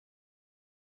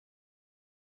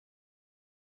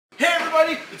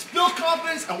everybody, it's Build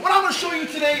Confidence, and what I'm going to show you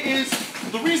today is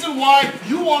the reason why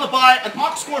you want to buy an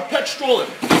OxGord Pet Stroller.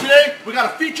 Today, we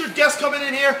got a featured guest coming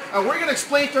in here, and we're going to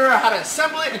explain to her how to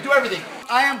assemble it and do everything.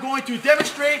 I am going to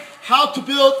demonstrate how to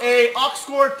build a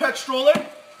OxGord Pet Stroller,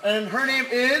 and her name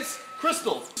is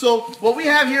Crystal. So what we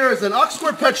have here is an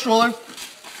OxGord Pet Stroller,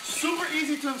 super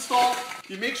easy to install.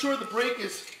 You make sure the brake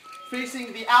is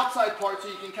facing the outside part so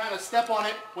you can kind of step on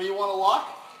it when you want to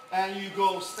lock. And you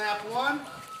go snap one,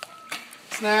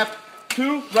 snap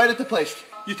two, right into place.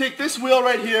 You take this wheel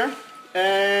right here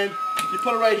and you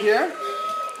put it right here.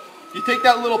 You take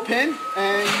that little pin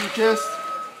and you just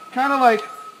kind of like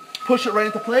push it right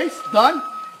into place. Done.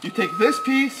 You take this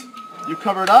piece, you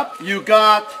cover it up. You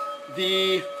got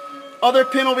the other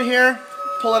pin over here.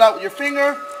 Pull it out with your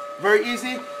finger. Very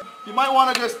easy. You might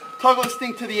want to just toggle this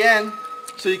thing to the end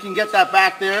so you can get that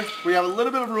back there. We have a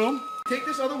little bit of room. Take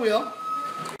this other wheel.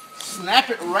 Snap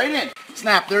it right in.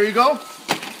 Snap, there you go.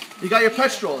 You got your pet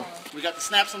stroller. We got the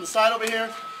snaps on the side over here.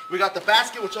 We got the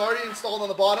basket, which is already installed on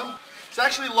the bottom. It's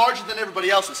actually larger than everybody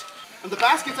else's. And the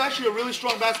basket's actually a really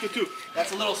strong basket too.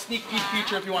 That's a little sneak peek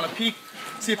feature if you want to peek,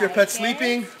 see if your pet's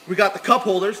sleeping. We got the cup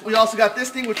holders. We also got this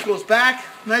thing which goes back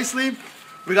nicely.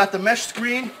 We got the mesh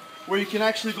screen where you can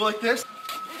actually go like this.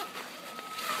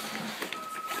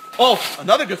 Oh,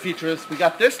 another good feature is we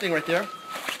got this thing right there.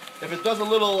 If it does a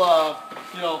little,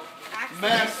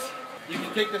 mess, you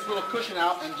can take this little cushion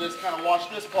out and just kind of wash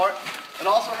this part. It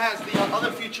also has the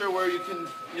other feature where you can,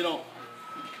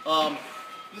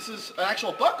 this is an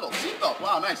actual buckle, seatbelt.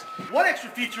 Wow, nice. One extra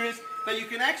feature is that you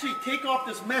can actually take off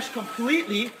this mesh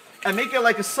completely and make it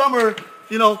like a summer,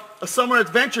 a summer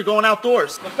adventure going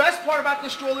outdoors. The best part about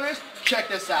this stroller is, check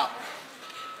this out.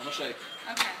 I'm gonna show you.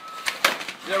 Okay.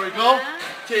 There we go.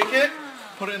 Take it.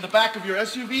 Put it in the back of your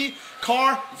SUV,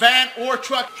 car, van, or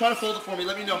truck. Try to fold it for me.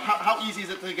 Let me know how easy is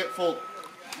it to get folded.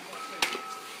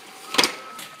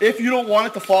 If you don't want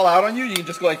it to fall out on you, you can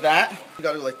just go like that. You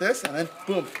gotta go like this, and then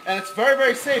boom. And it's very,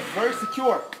 very safe, very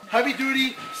secure. Heavy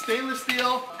duty, stainless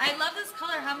steel. I love this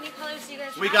color. How many colors do you guys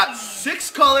have? We got 6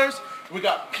 colors. We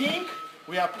got pink,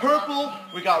 we have purple,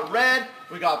 we got red,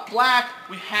 we got black,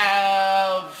 we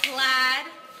have plaid.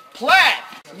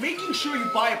 Making sure you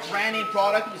buy a brand name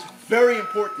product is very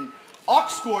important.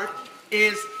 OxGord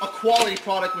is a quality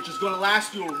product which is going to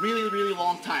last you a really, really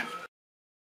long time.